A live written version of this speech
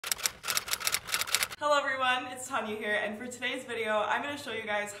Hello everyone, it's Tanya here, and for today's video, I'm going to show you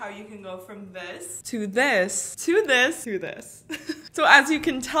guys how you can go from this to this to this to this. So as you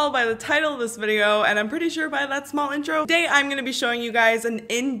can tell by the title of this video, and I'm pretty sure by that small intro, today I'm going to be showing you guys an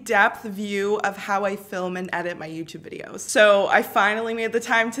in-depth view of how I film and edit my YouTube videos. So I finally made the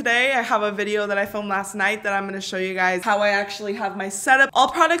time today. I have a video that I filmed last night that I'm going to show you guys how I actually have my setup. All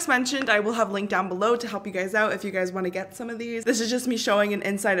products mentioned I will have linked down below to help you guys out if you guys want to get some of these. This is just me showing an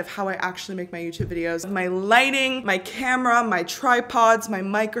insight of how I actually make my YouTube videos. My lighting, my camera, my tripods, my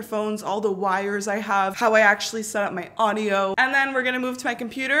microphones, all the wires I have, how I actually set up my audio. And then we're gonna move to my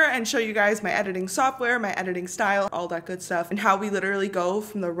computer and show you guys my editing software, my editing style, all that good stuff, and how we literally go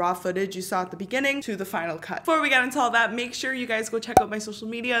from the raw footage you saw at the beginning to the final cut. Before we get into all that, make sure you guys go check out my social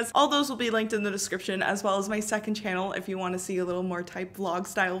medias. All those will be linked in the description, as well as my second channel if you want to see a little more type vlog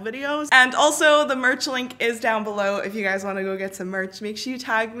style videos. And also the merch link is down below if you guys want to go get some merch. Make sure you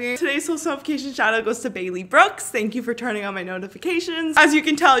tag me. Today's post notification shout out goes to Bailey Brooks. Thank you for turning on my notifications. As you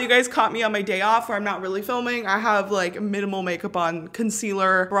can tell, you guys caught me on my day off where I'm not really filming. I have like minimal makeup on,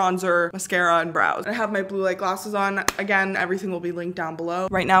 concealer, bronzer, mascara, and brows. I have my blue light glasses on. Again, everything will be linked down below.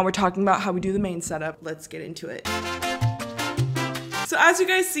 Right now we're talking about how we do the main setup. Let's get into it. So as you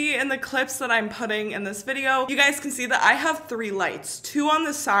guys see in the clips that I'm putting in this video, you guys can see that I have 3 lights. 2 on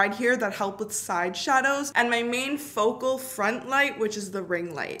the side here that help with side shadows, and my main focal front light, which is the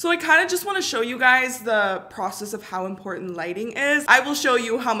ring light. So I kind of just want to show you guys the process of how important lighting is. I will show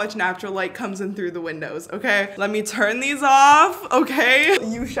you how much natural light comes in through the windows, okay? Let me turn these off, okay?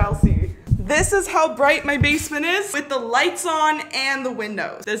 You shall see. This is how bright my basement is with the lights on and the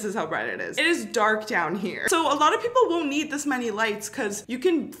windows. This is how bright it is. It is dark down here. So a lot of people won't need this many lights because you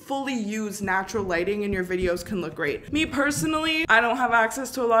can fully use natural lighting and your videos can look great. Me personally, I don't have access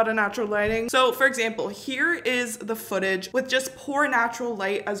to a lot of natural lighting. So for example, here is the footage with just poor natural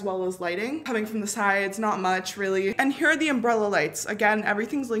light as well as lighting coming from the sides, not much really. And here are the umbrella lights. Again,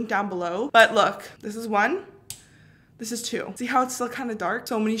 everything's linked down below. But look, this is 1. This is 2. See how it's still kind of dark?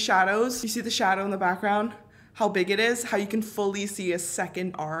 So many shadows. You see the shadow in the background? How big it is, how you can fully see a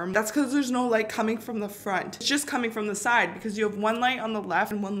second arm. That's because there's no light coming from the front. It's just coming from the side because you have 1 light on the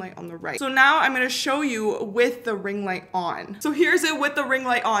left and 1 light on the right. So now I'm gonna show you with the ring light on. So here's it with the ring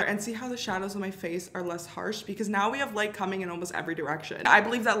light on, and see how the shadows on my face are less harsh because now we have light coming in almost every direction. I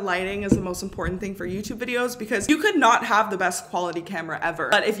believe that lighting is the most important thing for YouTube videos because you could not have the best quality camera ever,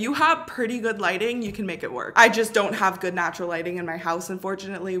 but if you have pretty good lighting, you can make it work. I just don't have good natural lighting in my house,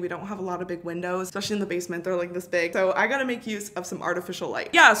 unfortunately. We don't have a lot of big windows, especially in the basement. They're like this big, so I gotta make use of some artificial light.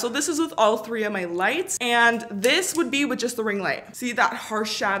 Yeah, so this is with all 3 of my lights, and this would be with just the ring light. See that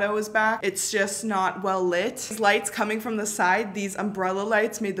harsh shadow is back? It's just not well lit. These lights coming from the side, these umbrella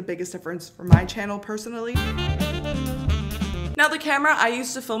lights, made the biggest difference for my channel personally. Now the camera I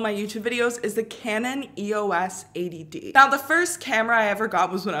use to film my YouTube videos is the Canon EOS 80D. Now the first camera I ever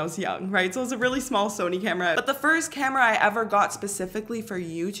got was when I was young, right? So it was a really small Sony camera, but the first camera I ever got specifically for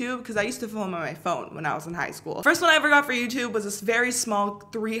YouTube, because I used to film on my phone when I was in high school. First one I ever got for YouTube was this very small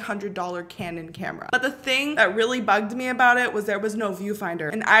 $300 Canon camera. But the thing that really bugged me about it was there was no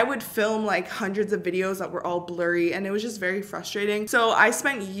viewfinder, and I would film like hundreds of videos that were all blurry, and it was just very frustrating. So I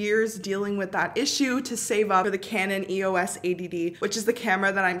spent years dealing with that issue to save up for the Canon EOS 80D, which is the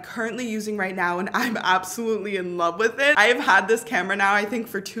camera that I'm currently using right now, and I'm absolutely in love with it. I have had this camera now, I think,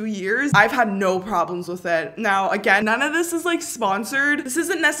 for 2 years. I've had no problems with it. Now, again, none of this is like sponsored. This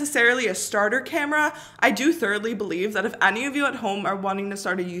isn't necessarily a starter camera. I do thoroughly believe that if any of you at home are wanting to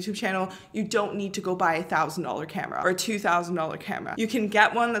start a YouTube channel, you don't need to go buy a $1,000 camera or a $2,000 camera. You can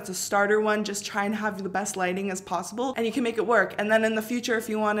get one that's a starter one, just try and have the best lighting as possible, and you can make it work. And then in the future, if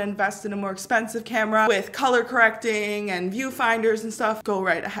you want to invest in a more expensive camera with color correcting and viewfinders and stuff, go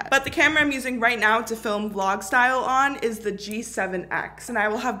right ahead. But the camera I'm using right now to film vlog style on is the G7X, and I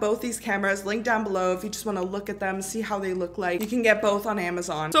will have both these cameras linked down below if you just want to look at them, see how they look like. You can get both on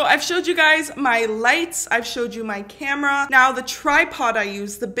Amazon. So I've showed you guys my lights, I've showed you my camera. Now the tripod I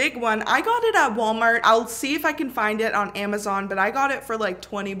use, the big one, I got it at Walmart. I'll see if I can find it on Amazon, but I got it for like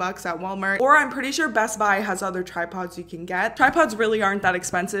 20 bucks at Walmart, or I'm pretty sure Best Buy has other tripods you can get. Tripods really aren't that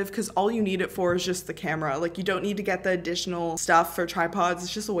expensive because all you need it for is just the camera. Like, you don't need to get the additional stuff for tripods.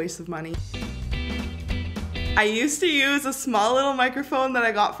 It's just a waste of money. I used to use a small little microphone that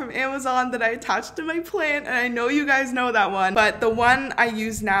I got from Amazon that I attached to my plant, and I know you guys know that one, but the one I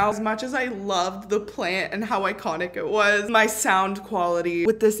use now, as much as I loved the plant and how iconic it was, my sound quality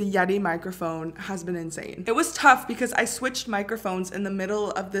with this Yeti microphone has been insane. It was tough because I switched microphones in the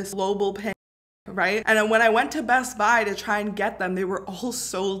middle of this global pandemic right? And then when I went to Best Buy to try and get them, they were all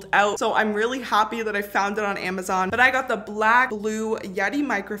sold out. So I'm really happy that I found it on Amazon. But I got the black blue Yeti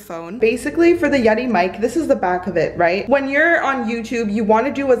microphone. Basically for the Yeti mic, this is the back of it, right? When you're on YouTube, you want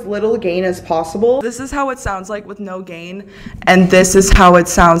to do as little gain as possible. This is how it sounds like with no gain. And this is how it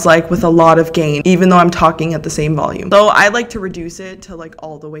sounds like with a lot of gain, even though I'm talking at the same volume. So I like to reduce it to like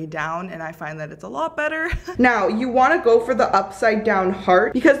all the way down, and I find that it's a lot better. Now you want to go for the upside down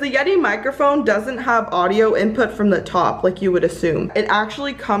heart because the Yeti microphone doesn't have audio input from the top like you would assume. It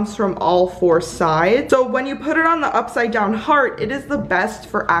actually comes from all four sides. So when you put it on the upside down heart, it is the best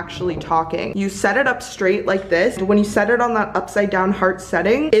for actually talking. You set it up straight like this. When you set it on that upside down heart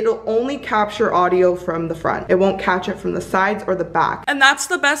setting, it'll only capture audio from the front. It won't catch it from the sides or the back. And that's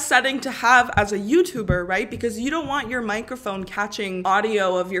the best setting to have as a YouTuber, right? Because you don't want your microphone catching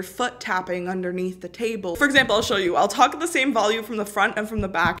audio of your foot tapping underneath the table. For example, I'll show you. I'll talk at the same volume from the front and from the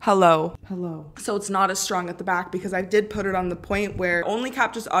back. Hello. Hello. So it's not as strong at the back because I did put it on the point where it only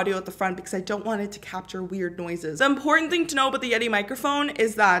captures audio at the front because I don't want it to capture weird noises. The important thing to know about the Yeti microphone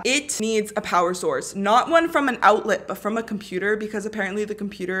is that it needs a power source, not one from an outlet, but from a computer, because apparently the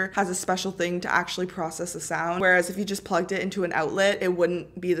computer has a special thing to actually process the sound. Whereas if you just plugged it into an outlet, it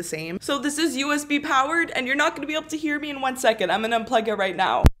wouldn't be the same. So this is USB powered and you're not gonna be able to hear me in 1 second. I'm gonna unplug it right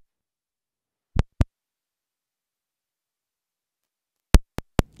now.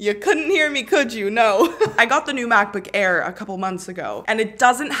 You couldn't hear me, could you? No. I got the new MacBook Air a couple months ago and it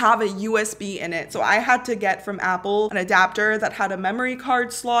doesn't have a USB in it. So I had to get from Apple an adapter that had a memory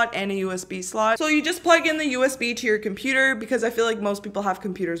card slot and a USB slot. So you just plug in the USB to your computer because I feel like most people have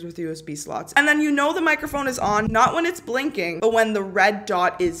computers with USB slots. And then you know the microphone is on, not when it's blinking, but when the red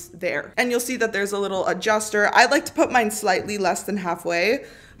dot is there. And you'll see that there's a little adjuster. I like to put mine slightly less than halfway.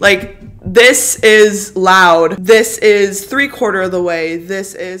 Like, this is loud, this is 3/4 of the way,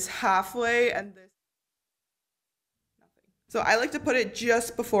 this is halfway, and this. So I like to put it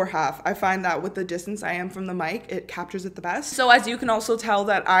just before half. I find that with the distance I am from the mic, it captures it the best. So as you can also tell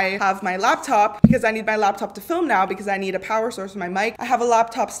that I have my laptop because I need my laptop to film now because I need a power source for my mic. I have a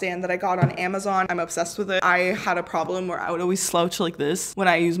laptop stand that I got on Amazon. I'm obsessed with it. I had a problem where I would always slouch like this when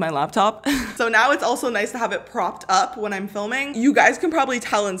I use my laptop. So now it's also nice to have it propped up when I'm filming. You guys can probably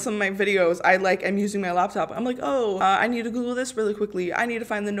tell in some of my videos, I'm using my laptop. I'm like, oh, I need to Google this really quickly. I need to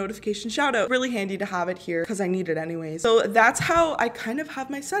find the notification shout out. Really handy to have it here because I need it anyways. So that's how I kind of have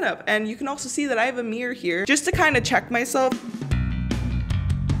my setup. And you can also see that I have a mirror here just to kind of check myself.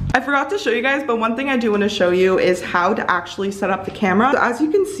 I forgot to show you guys, but one thing I do want to show you is how to actually set up the camera. So as you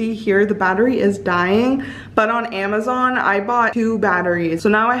can see here, the battery is dying, but on Amazon, I bought 2 batteries. So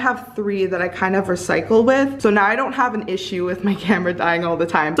now I have 3 that I kind of recycle with. So now I don't have an issue with my camera dying all the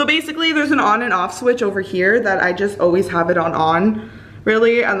time. So basically there's an on and off switch over here that I just always have it on.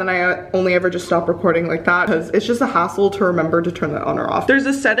 Really, and then I only ever just stop recording like that because it's just a hassle to remember to turn that on or off. There's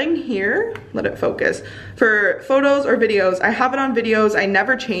a setting here, let it focus, for photos or videos. I have it on videos. I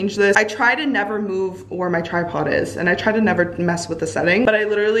never change this. I try to never move where my tripod is and I try to never mess with the setting, but I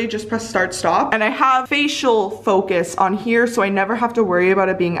literally just press start stop, and I have facial focus on here so I never have to worry about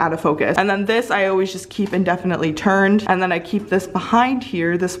it being out of focus. And then this I always just keep indefinitely turned, and then I keep this behind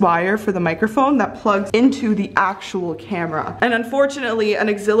here, this wire for the microphone that plugs into the actual camera. And unfortunately, an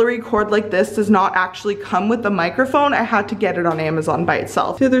auxiliary cord like this does not actually come with the microphone. I had to get it on Amazon by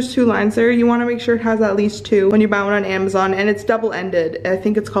itself. So there's 2 lines there. You want to make sure it has at least 2 when you buy one on Amazon, and it's double-ended. I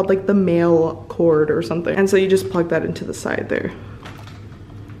think it's called like the male cord or something. And so you just plug that into the side there.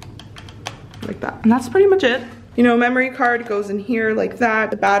 Like that. And that's pretty much it. You know, memory card goes in here like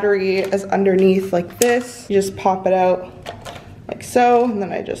that. The battery is underneath like this. You just pop it out like so, and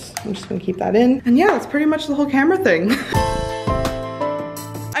then I'm just gonna keep that in. And yeah, that's pretty much the whole camera thing.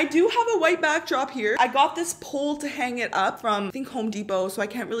 I do have a white backdrop here. I got this pole to hang it up from, I think, Home Depot, so I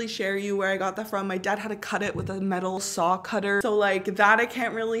can't really share you where I got that from. My dad had to cut it with a metal saw cutter. So like that I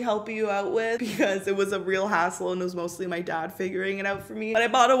can't really help you out with because it was a real hassle and it was mostly my dad figuring it out for me. But I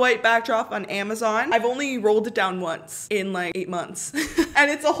bought a white backdrop on Amazon. I've only rolled it down once in like 8 months. And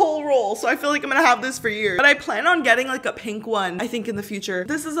it's a whole roll, so I feel like I'm gonna have this for years. But I plan on getting like a pink one, I think, in the future.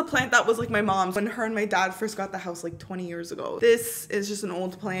 This is a plant that was like my mom's when her and my dad first got the house like 20 years ago. This is just an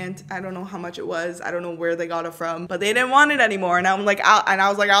old plant. I don't know how much it was. I don't know where they got it from, but they didn't want it anymore. And I'm like, I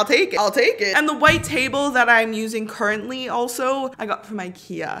was like, I'll take it. I'll take it. And the white table that I'm using currently also, I got from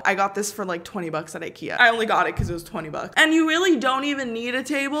IKEA. I got this for like 20 bucks at IKEA. I only got it because it was 20 bucks. And you really don't even need a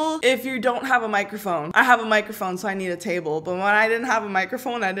table if you don't have a microphone. I have a microphone, so I need a table. But when I didn't have a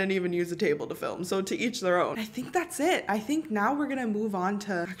microphone, I didn't even use a table to film. So to each their own. I think that's it. I think now we're gonna move on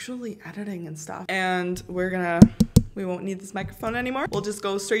to actually editing and stuff. And we're gonna We won't need this microphone anymore. We'll just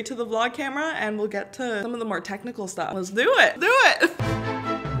go straight to the vlog camera and we'll get to some of the more technical stuff. Let's do it. Do it.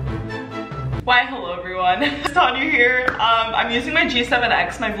 Why, hello everyone. It's Tanya here. I'm using my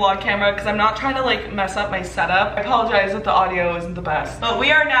G7X, my vlog camera, because I'm not trying to like mess up my setup. I apologize if the audio isn't the best. But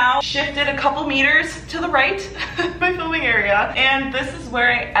we are now shifted a couple meters to the right, my filming area, and this is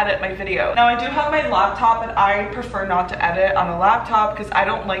where I edit my video. Now I do have my laptop, but I prefer not to edit on a laptop because I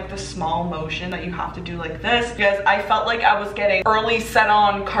don't like the small motion that you have to do like this, because I felt like I was getting early set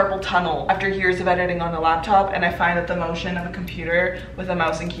on carpal tunnel after years of editing on a laptop, and I find that the motion of a computer with a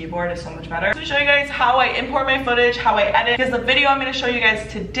mouse and keyboard is so much better. To show you guys how I import my footage, how I edit, because the video I'm going to show you guys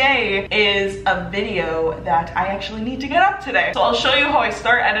today is a video that I actually need to get up today. So I'll show you how I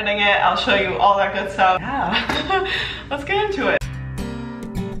start editing it, I'll show you all that good stuff. Yeah, let's get into it.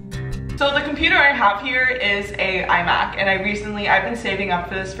 So the computer I have here is a iMac, and I've been saving up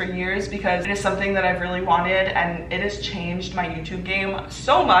for this for years because it is something that I've really wanted, and it has changed my YouTube game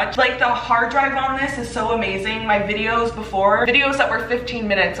so much. Like, the hard drive on this is so amazing. My videos before, videos that were 15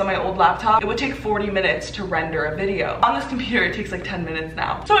 minutes on my old laptop, it would take 40 minutes to render a video. On this computer, it takes like 10 minutes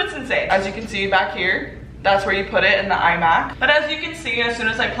now. So it's insane. As you can see back here, that's where you put it in the iMac. But as you can see, as soon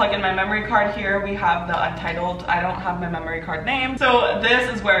as I plug in my memory card here, we have the Untitled. I don't have my memory card name. So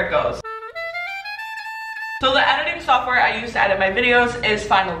this is where it goes. So the editing software I use to edit my videos is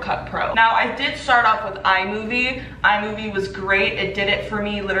Final Cut Pro. Now I did start off with iMovie. iMovie was great. It did it for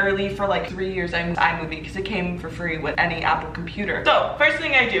me literally for like 3 years. I used iMovie because it came for free with any Apple computer. So first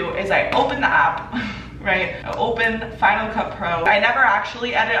thing I do is I open the app, right? I open Final Cut Pro. I never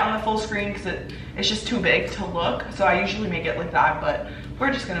actually edit on the full screen because it's just too big to look. So I usually make it like that, but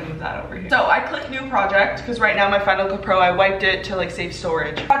we're just gonna move that over here. So I click new project because right now my Final Cut Pro, I wiped it to like save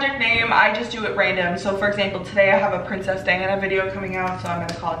storage. Project name, I just do it random. So for example, today I have a Princess Diana video coming out, so I'm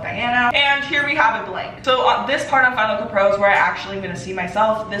gonna call it Diana. And here we have it blank. So on this part on Final Cut Pro is where I actually am gonna see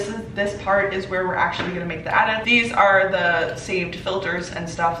myself. This part is where we're actually gonna make the edit. These are the saved filters and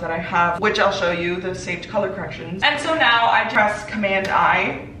stuff that I have, which I'll show you, the saved color corrections. And so now I press Command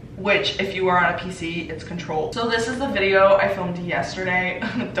I, which if you are on a PC, it's Control. So this is the video I filmed yesterday.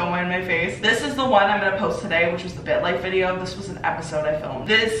 Don't mind my face. This is the one I'm gonna post today, which was the BitLife video. This was an episode I filmed.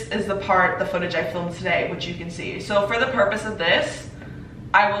 This is the footage I filmed today, which you can see. So for the purpose of this,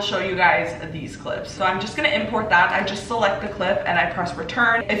 I will show you guys these clips. So I'm just gonna import that. I just select the clip and I press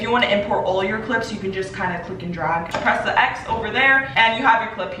return. If you wanna import all your clips, you can just kind of click and drag. Press the X over there and you have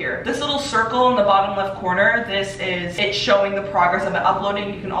your clip here. This little circle in the bottom left corner, it's showing the progress of it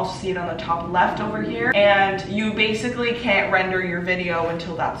uploading. You can also see it on the top left over here. And you basically can't render your video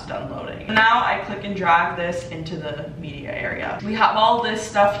until that's done loading. Now I click and drag this into the media area. We have all this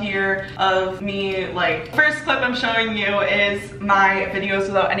stuff here of me, like, first clip I'm showing you is my videos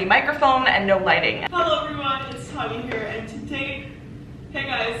without any microphone and no lighting. Hello everyone, it's Tanya here, and today, hey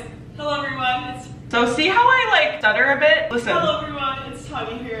guys, hello everyone, so see how I like stutter a bit? Listen. Hello everyone, it's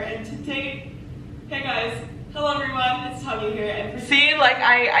Tanya here, and today, hey guys, hello everyone, it's Tanya here, and see, like,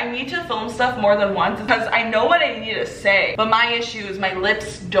 I need to film stuff more than once because I know what I need to say, but my issue is my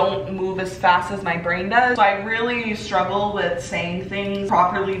lips don't move as fast as my brain does, so I really struggle with saying things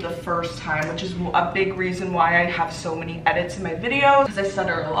properly the first time, which is a big reason why I have so many edits in my videos, because I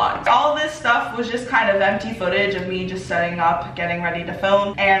stutter a lot. All this stuff was just kind of empty footage of me just setting up, getting ready to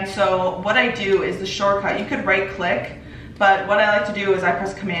film, and so what I do is the shortcut. You could right click, but what I like to do is I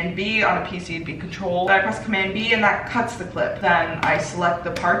press Command B. On a PC it'd be Control. But I press Command B and that cuts the clip. Then I select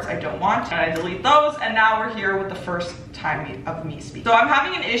the parts I don't want and I delete those, and now we're here with the first time of me speaking. So I'm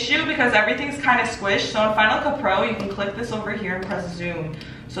having an issue because everything's kind of squished. So in Final Cut Pro you can click this over here and press zoom.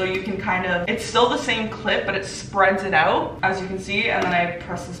 So you can kind of, it's still the same clip, but it spreads it out, as you can see, and then I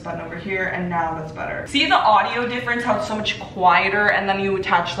press this button over here, and now that's better. See the audio difference, how it's so much quieter, and then you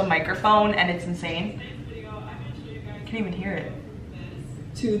attach the microphone, and it's insane. Can't even hear it.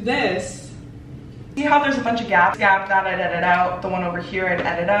 To this. See how there's a bunch of gaps? Gap that I'd edit out. The one over here I'd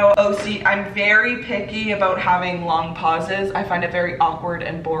edit out. Oh, see, I'm very picky about having long pauses. I find it very awkward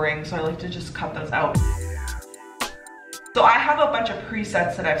and boring, so I like to just cut those out. So I have a bunch of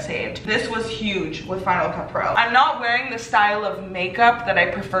presets that I've saved. This was huge with Final Cut Pro. I'm not wearing the style of makeup that I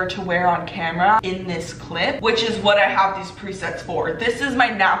prefer to wear on camera in this clip, which is what I have these presets for. This is my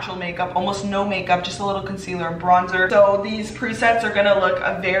natural makeup, almost no makeup, just a little concealer and bronzer. So these presets are gonna look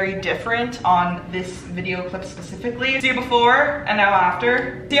very different on this video clip specifically. See before and now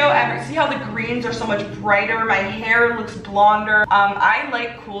after. See how the greens are so much brighter, my hair looks blonder. I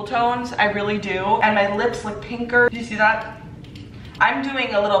like cool tones, I really do, and my lips look pinker. Do you see that? I'm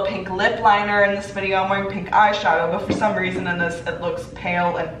doing a little pink lip liner in this video. I'm wearing pink eyeshadow, but for some reason in this it looks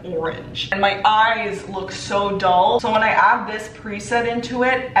pale and orange. And my eyes look so dull. So when I add this preset into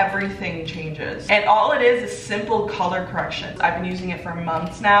it, everything changes. And all it is simple color correction. I've been using it for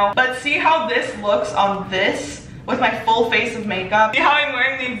months now. But see how this looks on this? With my full face of makeup. See how I'm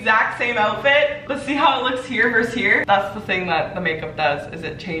wearing the exact same outfit? But see how it looks here versus here? That's the thing that the makeup does, is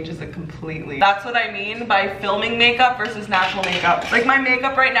it changes it completely. That's what I mean by filming makeup versus natural makeup. Like my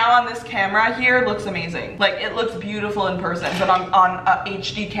makeup right now on this camera here looks amazing. Like it looks beautiful in person, but on a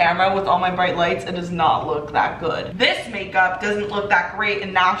HD camera with all my bright lights, it does not look that good. This makeup doesn't look that great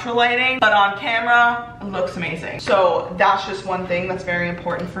in natural lighting, but on camera, it looks amazing. So that's just one thing that's very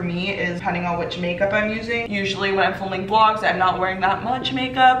important for me, is depending on which makeup I'm using. Usually when I'm filming vlogs, I'm not wearing that much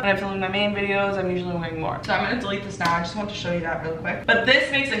makeup. When I'm filming my main videos, I'm usually wearing more. So I'm gonna delete this now. I just want to show you that real quick. But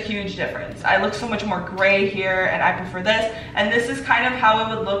this makes a huge difference. I look so much more gray here, and I prefer this. And this is kind of how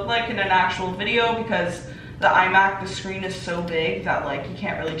it would look like in an actual video, because the iMac, the screen is so big that like you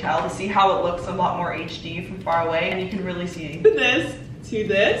can't really tell. To see how it looks a lot more HD from far away, and you can really see this to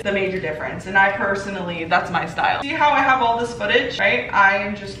this, the major difference. And I personally, that's my style. See how I have all this footage, right? I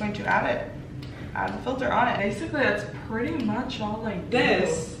am just going to add the filter on it. Basically, that's pretty much all I do.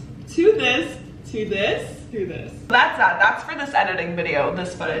 This to this to this to this. That's that. That's for this editing video,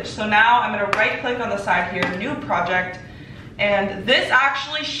 this footage. So now I'm gonna right click on the side here, new project, and this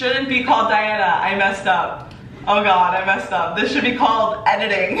actually shouldn't be called Diana. I messed up. Oh god, I messed up. This should be called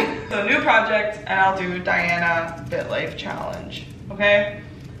editing. So new project, and I'll do Diana BitLife challenge. Okay?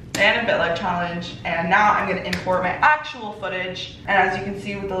 Diana BitLife challenge, and now I'm gonna import my actual footage. And as you can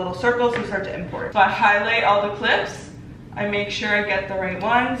see with the little circles, we start to import. So I highlight all the clips. I make sure I get the right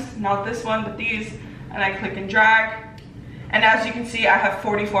ones, not this one, but these, and I click and drag. And as you can see, I have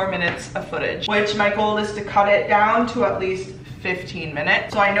 44 minutes of footage, which my goal is to cut it down to at least 15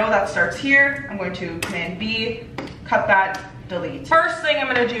 minutes. So I know that starts here. I'm going to Command B, cut that, delete. First thing I'm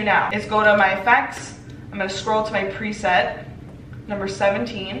gonna do now is go to my effects. I'm gonna scroll to my preset, number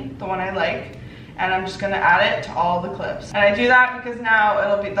 17, the one I like, and I'm just gonna add it to all the clips. And I do that because now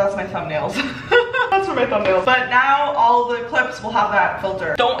that's my thumbnails. That's for my thumbnails. But now all the clips will have that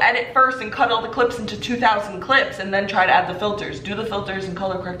filter. Don't edit first and cut all the clips into 2,000 clips and then try to add the filters. Do the filters and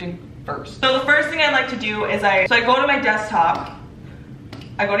color correcting first. So the first thing I like to do is I go to my desktop,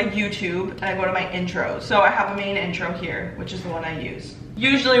 I go to YouTube, and I go to my intros. So I have a main intro here, which is the one I use.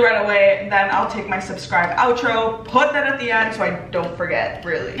 Usually right away, then I'll take my subscribe outro, put that at the end so I don't forget,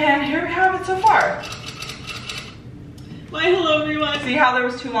 really. And here we have it so far. Why, hello everyone. See how there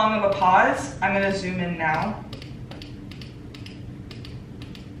was too long of a pause? I'm gonna zoom in now.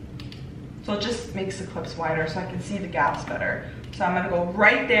 So it just makes the clips wider so I can see the gaps better. So I'm gonna go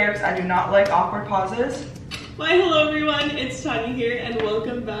right there because I do not like awkward pauses. Why, hello everyone, it's Tanya here and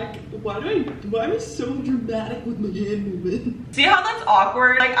welcome back. Why am I so dramatic with my hand movement? See how that's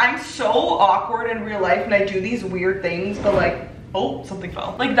awkward? Like, I'm so awkward in real life and I do these weird things, but like, oh, something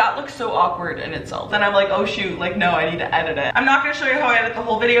fell. Like, that looks so awkward in itself. Then I'm like, oh shoot, like no, I need to edit it. I'm not gonna show you how I edit the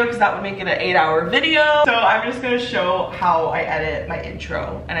whole video because that would make it an 8-hour video. So I'm just gonna show how I edit my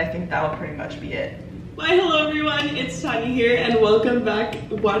intro, and I think that'll pretty much be it. Why, hello everyone, it's Tanya here and welcome back.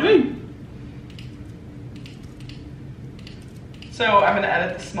 So I'm gonna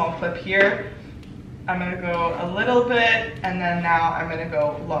edit the small clip here. I'm gonna go a little bit, and then now I'm gonna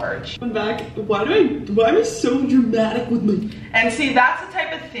go large. I'm back. Why am I so dramatic with my... And see, that's the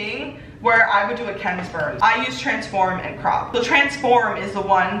type of thing where I would do a Ken Burns. I use transform and crop. So transform is the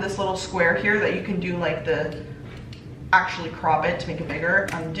one, this little square here that you can do like actually crop it to make it bigger,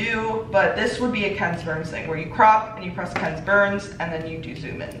 undo. But this would be a Ken Burns thing where you crop and you press Ken Burns and then you do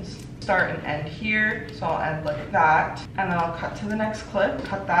zoom ins. Start and end here, so I'll end like that, and then I'll cut to the next clip,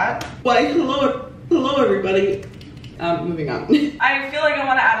 cut that. Why, hello everybody. Moving on. I feel like I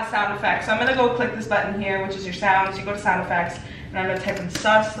want to add a sound effect, so I'm gonna go click this button here, which is your sounds. You go to sound effects, and I'm gonna type in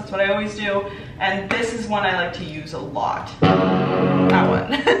sus, that's what I always do, and this is one I like to use a lot. That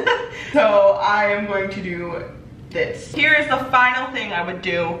one. So I am going to do this. Here is the final thing I would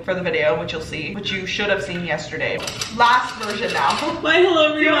do for the video, which you'll see, which you should have seen yesterday. Last version now. Why,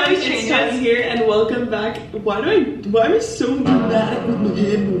 hello everyone, it's Tanya here and welcome back. Why am I so dramatic with my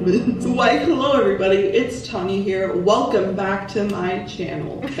hand movements? Why, hello everybody, it's Tanya here. Welcome back to my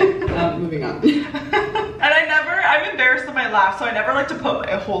channel. Okay, moving on. And I'm embarrassed of my laugh, so I never like to put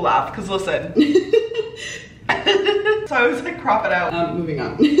my whole laugh, because listen. So I always like crop it out. Moving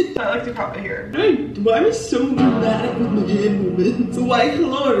on. So I like to crop it here. Why am I so dramatic with my hand movements? Why,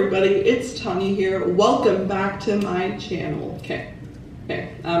 hello everybody, it's Tanya here. Welcome back to my channel. Okay,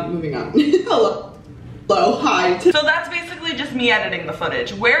 moving on. Hello low, high. So that's basically just me editing the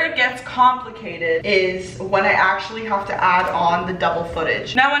footage. Where it gets complicated is when I actually have to add on the double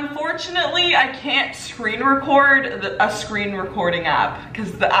footage. Now, unfortunately, I can't screen record a screen recording app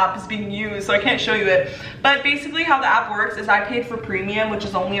because the app is being used, so I can't show you it. But basically how the app works is I paid for premium, which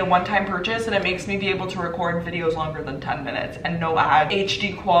is only a one-time purchase, and it makes me be able to record videos longer than 10 minutes and no ad,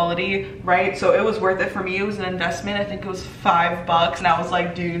 HD quality, right? So it was worth it for me. It was an investment. I think it was $5, and I was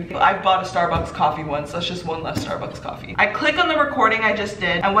like, dude, I bought a Starbucks coffee once. That's just one less Starbucks coffee. I click on the recording I just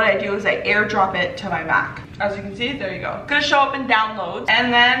did, and what I do is I airdrop it to my Mac. As you can see, there you go. It's gonna show up in downloads,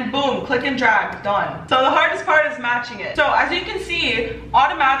 and then boom, click and drag, done. So the hardest part is matching it. So as you can see,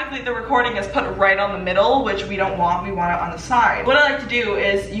 automatically the recording is put right on the middle, which we don't want. We want it on the side. What I like to do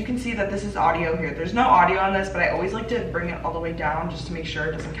is, you can see that this is audio here. There's no audio on this, but I always like to bring it all the way down just to make sure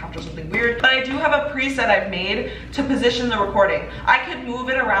it doesn't capture something weird. But I do have a preset I've made to position the recording. I could move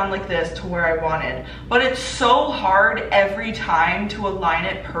it around like this to where I wanted, but it's so hard every time to align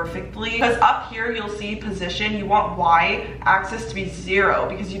it perfectly, because up here you'll see position. You want Y axis to be 0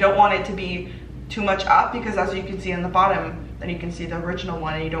 because you don't want it to be too much up, because as you can see on the bottom, then you can see the original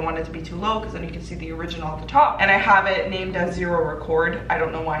one, and you don't want it to be too low because then you can see the original at the top. And I have it named as 0 record. I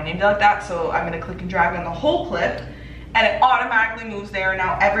don't know why I named it like that, so I'm gonna click and drag on the whole clip, and it automatically moves there.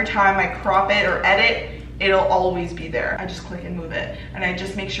 Now every time I crop it or edit, it'll always be there. I just click and move it, and I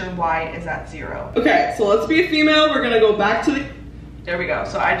just make sure Y is at 0. Okay, so let's be a female. We're gonna go back to the... There we go.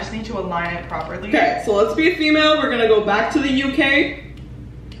 So I just need to align it properly. Okay, so let's be a female. We're gonna go back to the UK.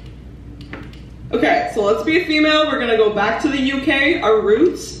 Okay, so let's be a female. We're gonna go back to the UK, our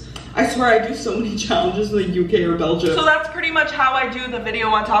roots. I swear I do so many challenges in the UK or Belgium. So that's pretty much how I do the video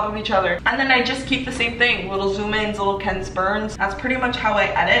on top of each other. And then I just keep the same thing, little zoom ins, little Ken Burns. That's pretty much how I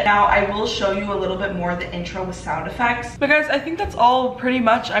edit. Now I will show you a little bit more of the intro with sound effects. But guys, I think that's all pretty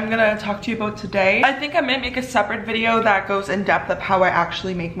much I'm gonna talk to you about today. I think I might make a separate video that goes in depth of how I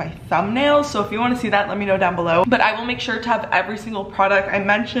actually make my thumbnails. So if you wanna see that, let me know down below. But I will make sure to have every single product I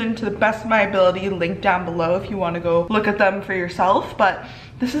mentioned to the best of my ability linked down below if you wanna go look at them for yourself. But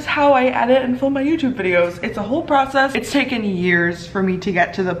this is how I edit and film my YouTube videos. It's a whole process. It's taken years for me to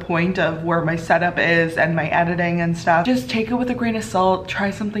get to the point of where my setup is and my editing and stuff. Just take it with a grain of salt,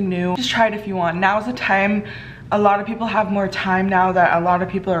 try something new. Just try it if you want. Now's the time. A lot of people have more time now that a lot of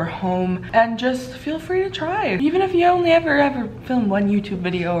people are home, and just feel free to try. Even if you only ever film one YouTube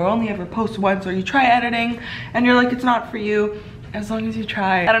video or only ever post once, or you try editing and you're like, it's not for you, as long as you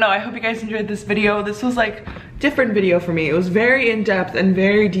try. I don't know, I hope you guys enjoyed this video. This was like different video for me. It was very in-depth and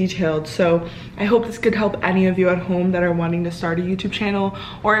very detailed, so I hope this could help any of you at home that are wanting to start a YouTube channel,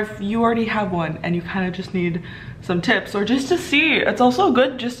 or if you already have one and you kind of just need some tips, or just to see. It's also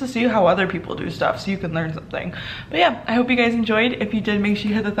good just to see how other people do stuff so you can learn something. But yeah, I hope you guys enjoyed. If you did, make sure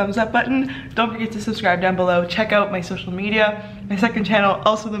you hit the thumbs up button. Don't forget to subscribe down below. Check out my social media, my second channel,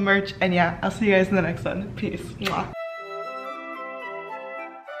 also the merch, and yeah, I'll see you guys in the next one. Peace. Mwah.